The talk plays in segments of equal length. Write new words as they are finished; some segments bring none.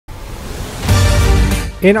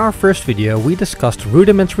In our first video, we discussed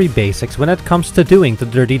rudimentary basics when it comes to doing the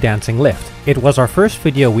Dirty Dancing lift. It was our first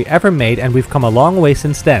video we ever made and we've come a long way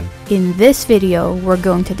since then. In this video, we're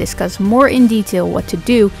going to discuss more in detail what to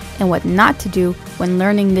do and what not to do when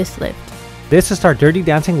learning this lift. This is our Dirty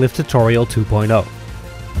Dancing lift tutorial 2.0.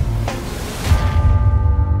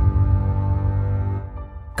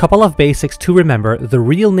 Couple of basics to remember: the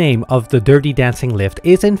real name of the Dirty Dancing lift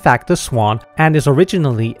is in fact the Swan and is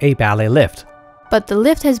originally a ballet lift. But the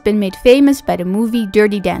lift has been made famous by the movie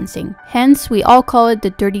Dirty Dancing, hence we all call it the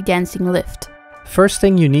Dirty Dancing lift. First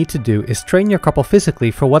thing you need to do is train your couple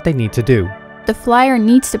physically for what they need to do. The flyer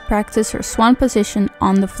needs to practice her swan position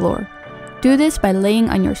on the floor. Do this by laying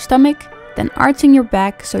on your stomach, then arching your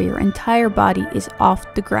back so your entire body is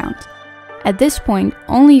off the ground. At this point,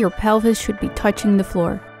 only your pelvis should be touching the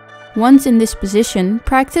floor. Once in this position,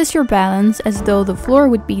 practice your balance as though the floor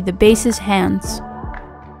would be the base's hands.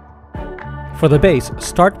 For the base,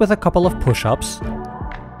 start with a couple of push-ups,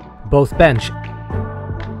 both bench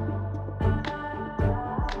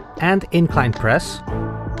and incline press,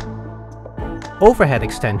 overhead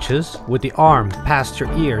extensions with the arm past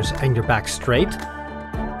your ears and your back straight,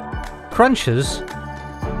 crunches,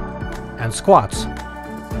 and squats.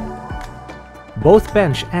 Both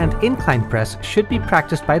bench and incline press should be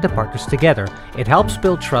practiced by the partners together. It helps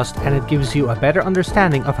build trust and it gives you a better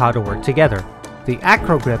understanding of how to work together. The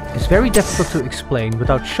acro grip is very difficult to explain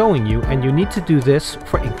without showing you, and you need to do this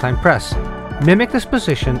for incline press. Mimic this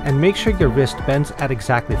position and make sure your wrist bends at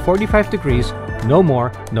exactly 45 degrees, no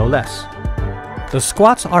more, no less. The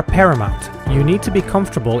squats are paramount. You need to be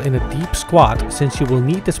comfortable in a deep squat since you will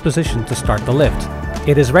need this position to start the lift.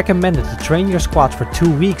 It is recommended to train your squats for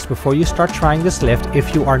 2 weeks before you start trying this lift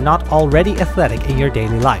if you are not already athletic in your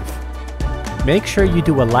daily life. Make sure you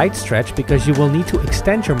do a light stretch because you will need to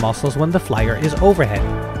extend your muscles when the flyer is overhead.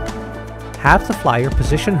 Have the flyer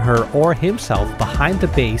position her or himself behind the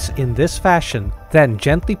base in this fashion, then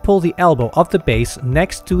gently pull the elbow of the base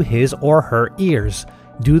next to his or her ears.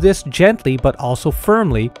 Do this gently but also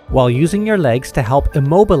firmly while using your legs to help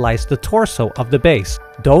immobilize the torso of the base.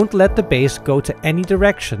 Don't let the base go to any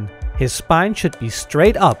direction. His spine should be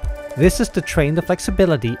straight up. This is to train the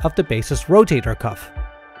flexibility of the base's rotator cuff.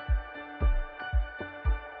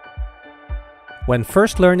 When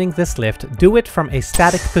first learning this lift, do it from a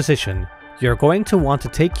static position. You're going to want to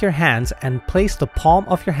take your hands and place the palm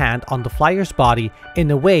of your hand on the flyer's body in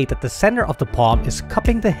a way that the center of the palm is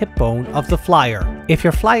cupping the hip bone of the flyer. If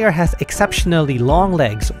your flyer has exceptionally long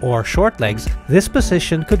legs or short legs, this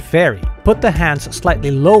position could vary. Put the hands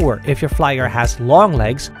slightly lower if your flyer has long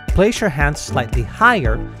legs. Place your hands slightly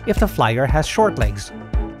higher if the flyer has short legs.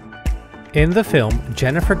 In the film,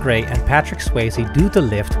 Jennifer Grey and Patrick Swayze do the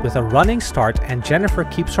lift with a running start and Jennifer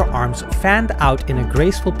keeps her arms fanned out in a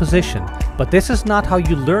graceful position, but this is not how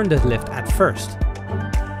you learn the lift at first.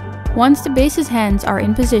 Once the base's hands are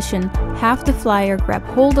in position, have the flyer grab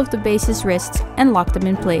hold of the base's wrists and lock them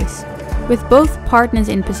in place. With both partners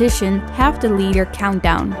in position, have the leader count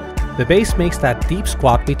down. The base makes that deep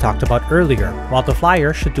squat we talked about earlier, while the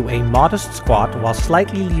flyer should do a modest squat while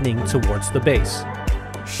slightly leaning towards the base.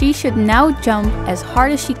 She should now jump as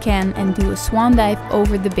hard as she can and do a swan dive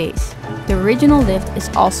over the base. The original lift is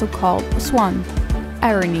also called a swan.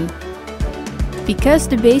 Irony. Because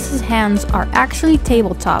the base's hands are actually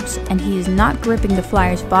tabletops and he is not gripping the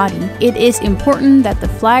flyer's body, it is important that the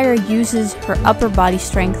flyer uses her upper body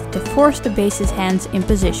strength to force the base's hands in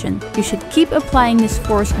position. You should keep applying this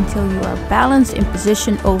force until you are balanced in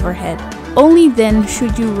position overhead. Only then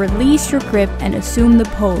should you release your grip and assume the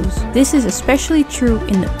pose. This is especially true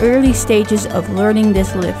in the early stages of learning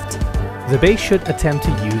this lift. The base should attempt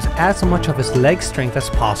to use as much of his leg strength as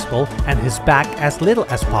possible and his back as little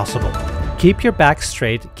as possible. Keep your back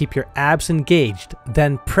straight, keep your abs engaged,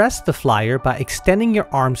 then press the flyer by extending your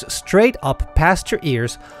arms straight up past your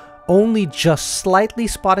ears, only just slightly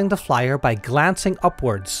spotting the flyer by glancing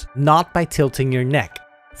upwards, not by tilting your neck.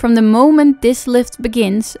 From the moment this lift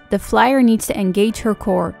begins, the flyer needs to engage her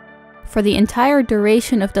core. For the entire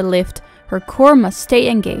duration of the lift, her core must stay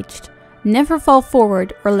engaged. Never fall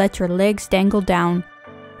forward or let your legs dangle down.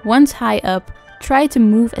 Once high up, try to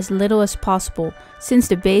move as little as possible, since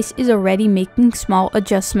the base is already making small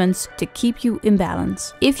adjustments to keep you in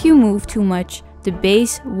balance. If you move too much, the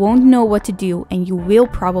base won't know what to do and you will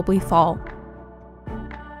probably fall.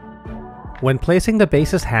 When placing the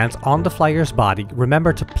base's hands on the flyer's body,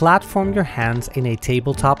 remember to platform your hands in a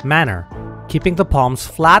tabletop manner, keeping the palms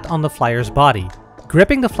flat on the flyer's body.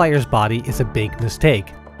 Gripping the flyer's body is a big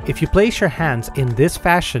mistake. If you place your hands in this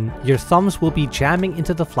fashion, your thumbs will be jamming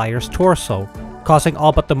into the flyer's torso. causing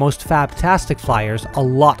all but the most fantastic flyers a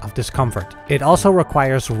lot of discomfort. It also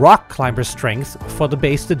requires rock climber strength for the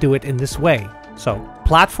base to do it in this way. So,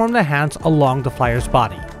 platform the hands along the flyer's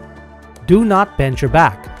body. Do not bend your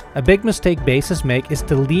back. A big mistake bases make is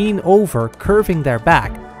to lean over, curving their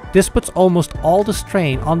back. This puts almost all the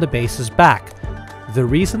strain on the base's back. The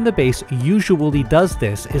reason the base usually does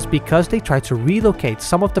this is because they try to relocate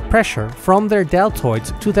some of the pressure from their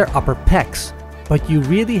deltoids to their upper pecs. But you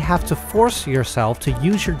really have to force yourself to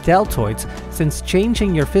use your deltoids, since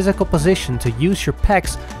changing your physical position to use your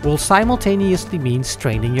pecs will simultaneously mean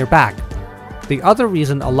straining your back. The other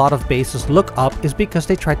reason a lot of bases look up is because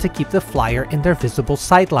they try to keep the flyer in their visible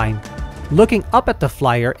sightline. Looking up at the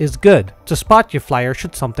flyer is good to spot your flyer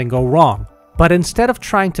should something go wrong. But instead of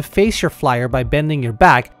trying to face your flyer by bending your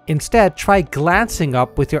back, instead try glancing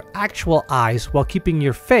up with your actual eyes while keeping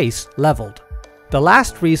your face leveled. The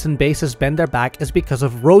last reason bases bend their back is because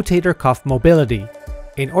of rotator cuff mobility.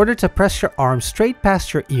 In order to press your arm straight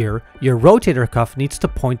past your ear, your rotator cuff needs to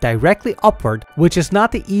point directly upward, which is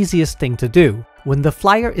not the easiest thing to do. When the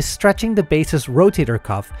flyer is stretching the base's rotator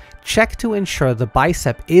cuff, check to ensure the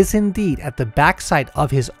bicep is indeed at the backside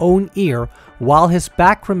of his own ear while his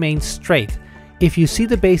back remains straight. If you see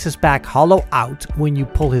the base's back hollow out when you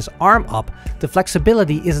pull his arm up, the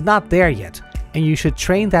flexibility is not there yet, and you should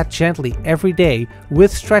train that gently every day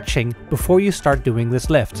with stretching before you start doing this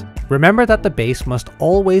lift. Remember that the base must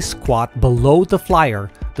always squat below the flyer.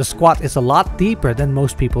 The squat is a lot deeper than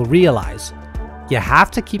most people realize. You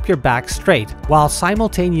have to keep your back straight while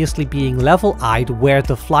simultaneously being level-eyed where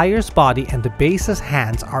the flyer's body and the base's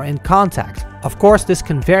hands are in contact. Of course, this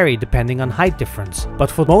can vary depending on height difference,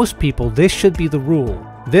 but for most people this should be the rule.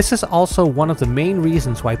 This is also one of the main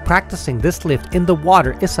reasons why practicing this lift in the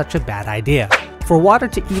water is such a bad idea. For water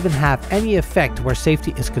to even have any effect where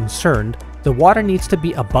safety is concerned, the water needs to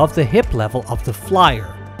be above the hip level of the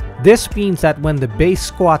flyer. This means that when the base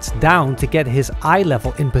squats down to get his eye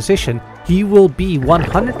level in position, he will be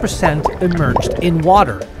 100% immersed in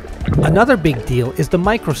water. Another big deal is the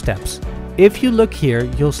micro steps. If you look here,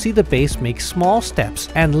 you'll see the base make small steps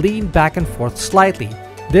and lean back and forth slightly.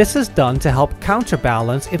 This is done to help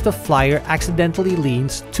counterbalance if the flyer accidentally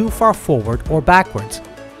leans too far forward or backwards.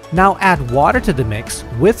 Now add water to the mix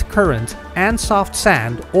with current and soft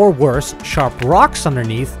sand, or worse, sharp rocks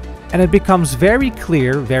underneath, and it becomes very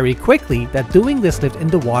clear very quickly that doing this lift in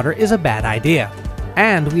the water is a bad idea.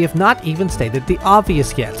 And we have not even stated the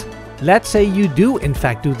obvious yet. Let's say you do in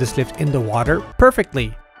fact do this lift in the water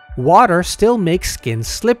perfectly. Water still makes skin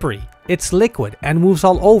slippery. It's liquid and moves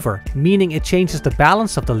all over, meaning it changes the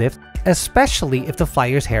balance of the lift, especially if the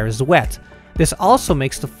flyer's hair is wet. This also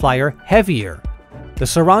makes the flyer heavier. The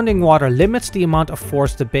surrounding water limits the amount of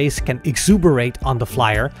force the base can exuberate on the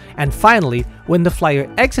flyer, and finally, when the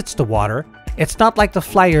flyer exits the water, it's not like the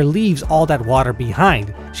flyer leaves all that water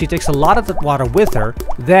behind. She takes a lot of that water with her,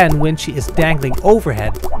 then when she is dangling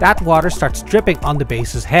overhead, that water starts dripping on the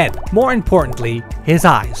base's head. More importantly, his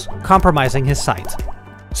eyes, compromising his sight.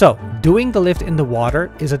 So, doing the lift in the water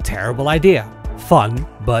is a terrible idea. Fun,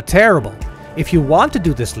 but terrible. If you want to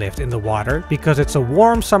do this lift in the water because it's a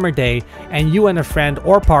warm summer day and you and a friend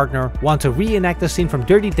or partner want to reenact the scene from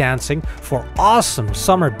Dirty Dancing for awesome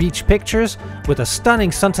summer beach pictures with a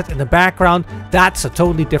stunning sunset in the background, that's a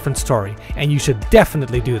totally different story, and you should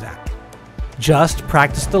definitely do that. Just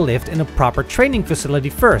practice the lift in a proper training facility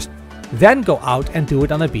first, then go out and do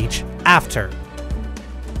it on a beach after.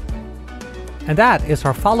 And that is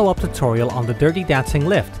our follow-up tutorial on the Dirty Dancing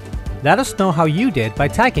lift. Let us know how you did by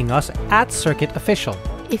tagging us at Cirque-it Official.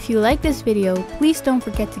 If you like this video, please don't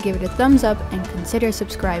forget to give it a thumbs up and consider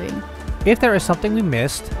subscribing. If there is something we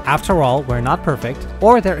missed, after all, we're not perfect,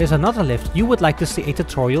 or there is another lift you would like to see a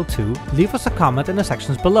tutorial to, leave us a comment in the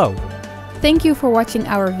sections below. Thank you for watching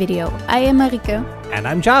our video. I am Marike. And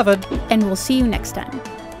I'm Javed. And we'll see you next time.